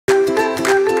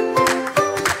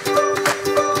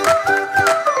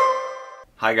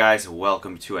Hi guys,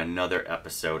 welcome to another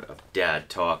episode of Dad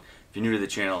Talk. If you're new to the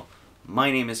channel,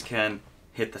 my name is Ken.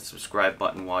 Hit the subscribe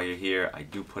button while you're here. I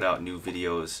do put out new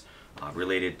videos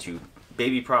related to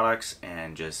baby products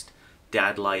and just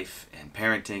dad life and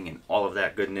parenting and all of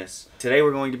that goodness. Today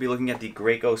we're going to be looking at the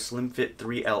Graco Slimfit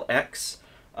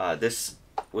 3LX. This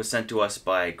was sent to us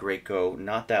by Graco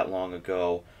not that long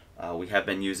ago. We have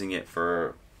been using it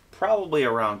for probably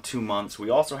around 2 months. We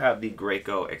also have the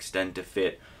Graco Extend to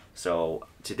Fit. So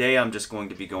today I'm just going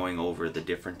to be going over the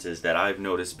differences that I've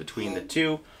noticed between the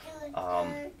two,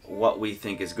 what we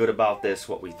think is good about this,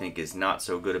 what we think is not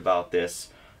so good about this,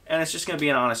 and it's just going to be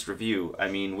an honest review. I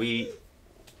mean,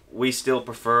 we still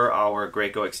prefer our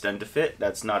Graco Extend to Fit.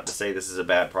 That's not to say this is a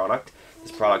bad product.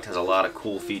 This product has a lot of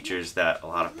cool features that a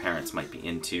lot of parents might be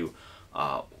into,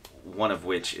 one of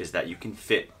which is that you can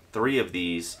fit 3 of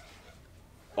these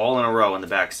all in a row in the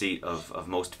back seat of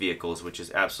most vehicles, which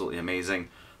is absolutely amazing.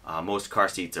 Most car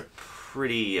seats are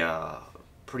pretty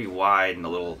wide and a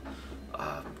little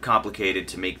complicated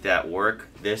to make that work.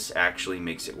 This actually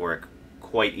makes it work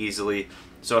quite easily.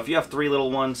 So if you have 3 little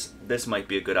ones, this might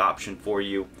be a good option for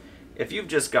you. If you've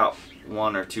just got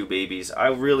 1 or 2 babies, I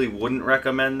really wouldn't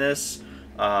recommend this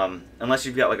unless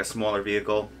you've got like a smaller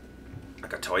vehicle,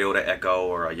 like a Toyota Echo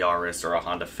or a Yaris or a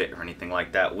Honda Fit or anything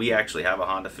like that. We actually have a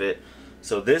Honda Fit.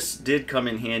 So this did come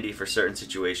in handy for certain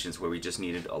situations where we just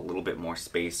needed a little bit more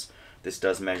space. This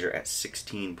does measure at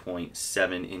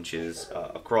 16.7 inches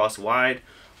across wide,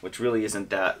 which really isn't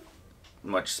that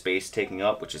much space taking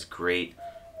up, which is great.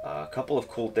 A couple of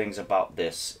cool things about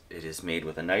this: it is made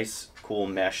with a nice cool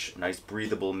mesh, nice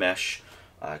breathable mesh.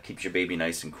 Keeps your baby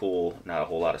nice and cool, not a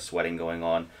whole lot of sweating going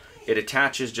on. It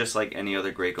attaches just like any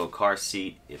other Graco car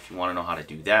seat. If you want to know how to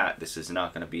do that, this is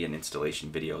not going to be an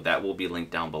installation video. That will be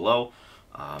linked down below.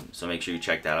 So make sure you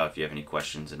check that out if you have any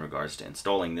questions in regards to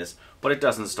installing this. But it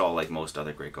does install like most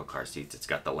other Graco car seats. It's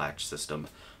got the latch system.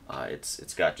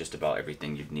 It's got just about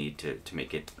everything you'd need to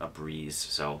make it a breeze.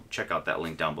 So check out that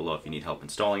link down below if you need help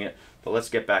installing it. But let's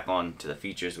get back on to the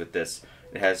features with this.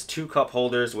 It has 2 cup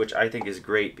holders, which I think is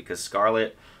great because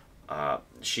Scarlett,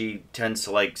 she tends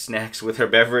to like snacks with her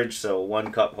beverage. So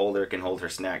one cup holder can hold her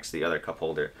snacks. The other cup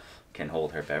holder can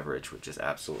hold her beverage, which is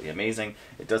absolutely amazing.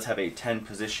 It does have a 10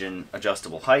 position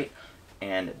adjustable height,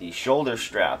 and the shoulder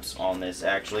straps on this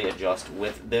actually adjust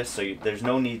with this, so there's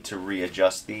no need to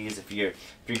readjust these. If you're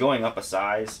going up a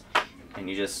size and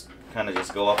you just kind of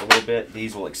just go up a little bit,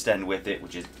 these will extend with it,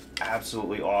 which is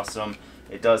absolutely awesome.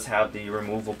 It does have the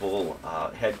removable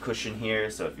head cushion here,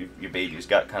 so if your baby's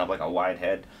got kind of like a wide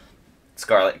head,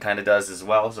 Scarlett kind of does as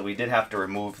well. So we did have to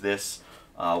remove this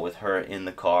with her in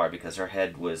the car because her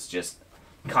head was just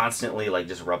constantly like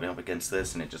just rubbing up against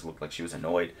this, and it just looked like she was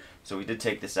annoyed. So we did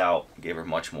take this out, gave her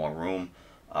much more room.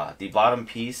 The bottom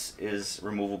piece is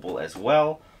removable as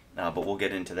well, but we'll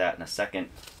get into that in a second.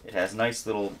 It has nice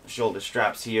little shoulder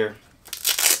straps here.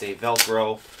 They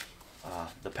Velcro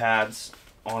the pads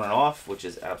on and off, which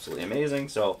is absolutely amazing.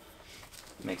 So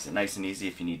it makes it nice and easy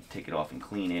if you need to take it off and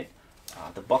clean it.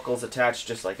 The buckle's attached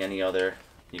just like any other.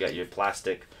 You got your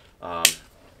plastic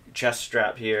chest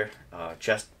strap here,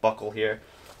 chest buckle here,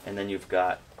 and then you've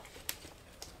got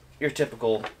your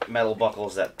typical metal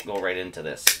buckles that go right into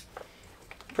this.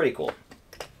 Pretty cool.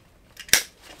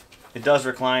 It does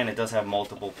recline. It does have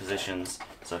multiple positions,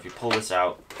 so if you pull this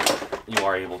out, you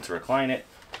are able to recline it.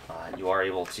 You are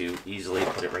able to easily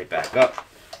put it right back up.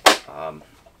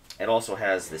 It also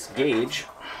has this gauge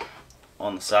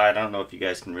on the side. I don't know if you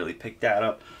guys can really pick that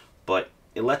up, but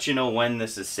it lets you know when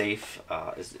this is safe.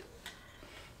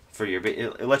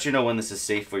 It lets you know when this is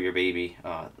safe for your baby.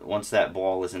 Once that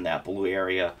ball is in that blue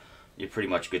area, you're pretty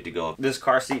much good to go. This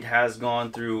car seat has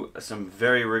gone through some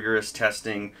very rigorous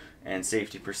testing and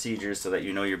safety procedures so that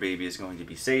you know your baby is going to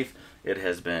be safe. It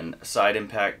has been side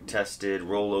impact tested,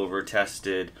 rollover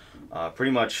tested,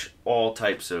 pretty much all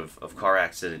types of car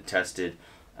accident tested,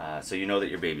 so you know that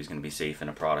your baby is going to be safe in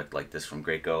a product like this from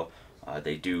Graco.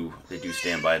 They do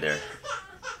stand by their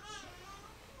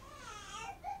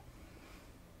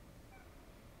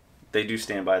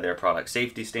product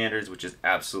safety standards, which is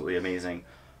absolutely amazing.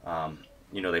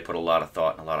 You know, they put a lot of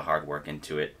thought and a lot of hard work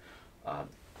into it.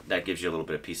 That gives you a little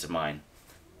bit of peace of mind.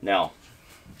 Now,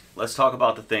 let's talk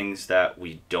about the things that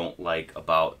we don't like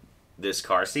about this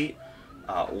car seat.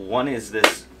 One is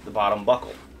the bottom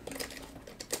buckle.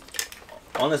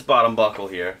 On this bottom buckle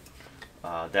here,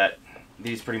 that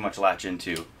these pretty much latch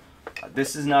into,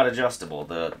 this is not adjustable.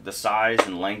 The size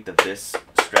and length of this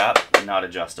strap is not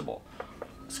adjustable.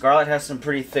 Scarlett has some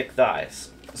pretty thick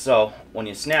thighs, so when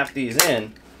you snap these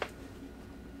in,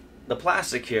 the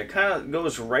plastic here kind of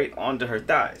goes right onto her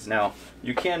thighs. Now,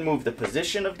 you can move the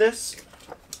position of this,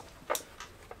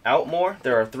 out more.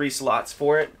 There are 3 slots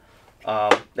for it.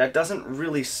 That doesn't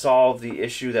really solve the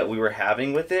issue that we were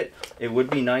having with it. It would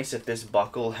be nice if this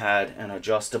buckle had an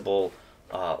adjustable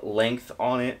length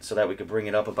on it so that we could bring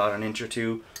it up about an inch or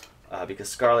two, because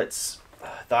Scarlett's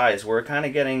thighs were kind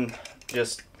of getting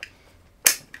just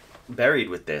buried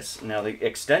with this. Now the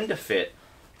Extend-A-Fit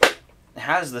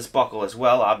has this buckle as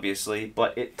well, obviously,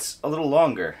 but it's a little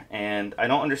longer, and I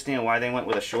don't understand why they went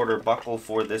with a shorter buckle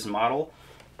for this model.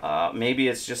 Maybe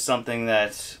it's just something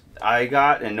that I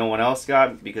got and no one else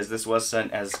got, because this was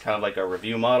sent as kind of like a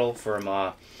review model from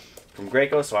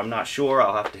Graco, so I'm not sure.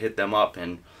 I'll have to hit them up,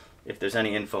 and if there's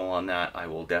any info on that, I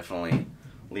will definitely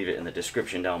leave it in the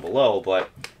description down below. But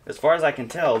as far as I can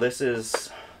tell, this is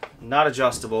not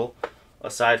adjustable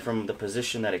aside from the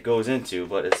position that it goes into,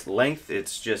 but its length, it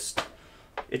just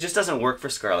doesn't work for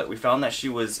Scarlett. We found that she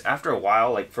was, after a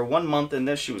while, like for 1 month in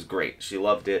this, she was great. She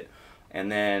loved it.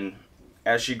 And then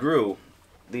as she grew,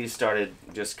 these started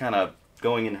just kind of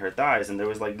going in her thighs, and there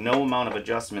was like no amount of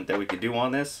adjustment that we could do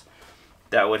on this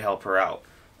that would help her out.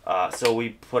 So we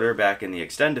put her back in the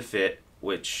Extend-A-Fit,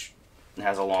 which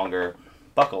has a longer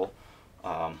buckle,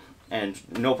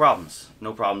 and no problems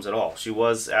at all. She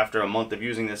was, after a month of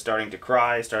using this, starting to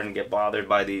cry, starting to get bothered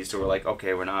by these, so we're like,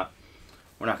 okay, we're not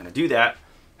going to do that.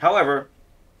 However,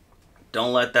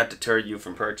 don't let that deter you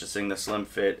from purchasing the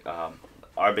Slimfit.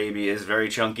 Our baby is very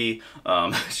chunky.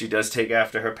 She does take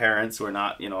after her parents. We're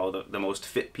not, you know, the most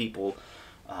fit people.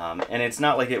 And it's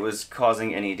not like it was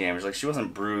causing any damage. Like, she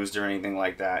wasn't bruised or anything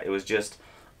like that. It was just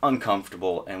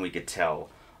uncomfortable, and we could tell.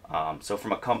 So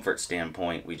from a comfort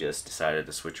standpoint, we just decided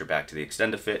to switch her back to the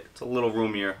Extend-A-Fit. It's a little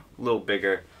roomier, a little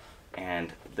bigger,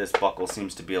 and this buckle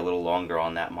seems to be a little longer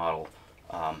on that model.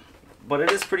 But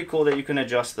it is pretty cool that you can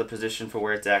adjust the position for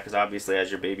where it's at, because obviously as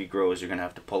your baby grows, you're going to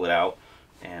have to pull it out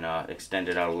and extend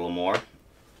it out a little more.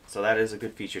 So that is a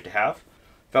good feature to have.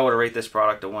 If I were to rate this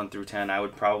product a 1 through 10, I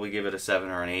would probably give it a 7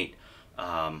 or an 8.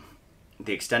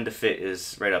 The Extend-A-Fit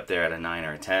is right up there at a 9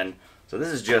 or a 10. So this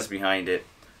is just behind it.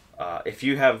 If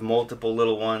you have multiple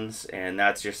little ones and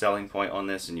that's your selling point on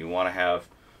this, and you want to have,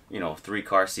 you know, 3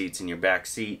 car seats in your back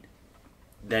seat,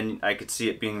 then I could see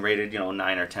it being rated, you know,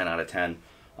 9 or 10 out of 10,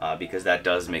 because that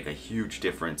does make a huge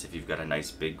difference if you've got a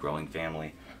nice big growing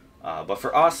family. But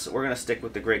for us, we're going to stick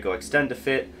with the Graco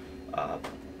Extend-A-Fit.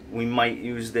 We might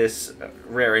use this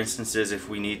rare instances if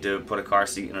we need to put a car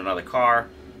seat in another car.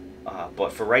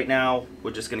 But for right now,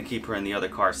 we're just going to keep her in the other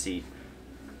car seat.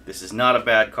 This is not a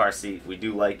bad car seat. We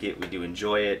do like it. We do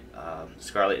enjoy it.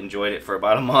 Scarlett enjoyed it for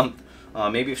about a month.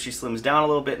 Maybe if she slims down a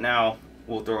little bit now,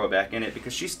 we'll throw her back in it,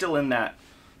 because she's still in that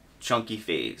chunky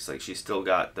phase. Like, she's still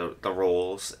got the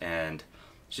rolls, and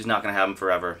she's not going to have them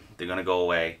forever. They're going to go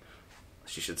away.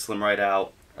 She should slim right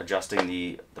out. Adjusting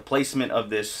the placement of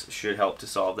this should help to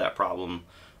solve that problem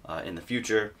in the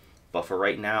future. But for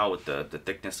right now, with the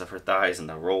thickness of her thighs and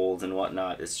the rolls and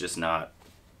whatnot, it's just not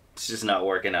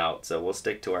working out. So we'll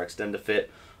stick to our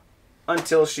Extend-A-Fit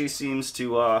until she seems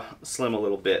to slim a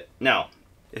little bit. Now,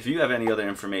 if you have any other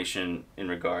information in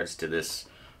regards to this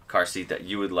car seat that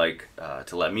you would like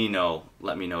to let me know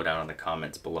down in the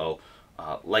comments below.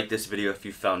 Like this video if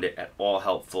you found it at all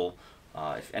helpful.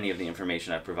 If any of the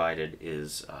information I provided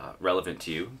is relevant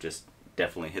to you, just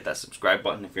definitely hit that subscribe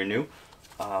button if you're new.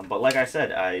 But like I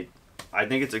said, I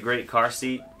think it's a great car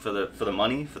seat for the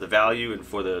money, for the value, and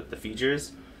for the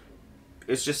features.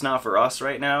 It's just not for us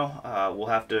right now. We'll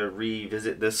have to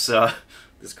revisit this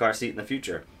this car seat in the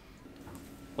future.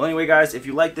 Well, anyway, guys, if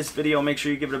you like this video, make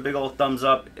sure you give it a big old thumbs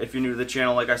up. If you're new to the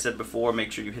channel, like I said before,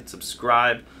 make sure you hit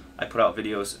subscribe. I put out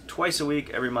videos twice a week,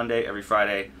 every Monday, every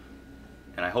Friday.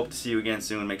 And I hope to see you again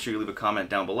soon. Make sure you leave a comment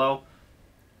down below.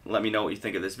 Let me know what you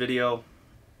think of this video.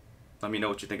 Let me know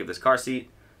what you think of this car seat.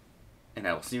 And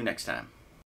I will see you next time.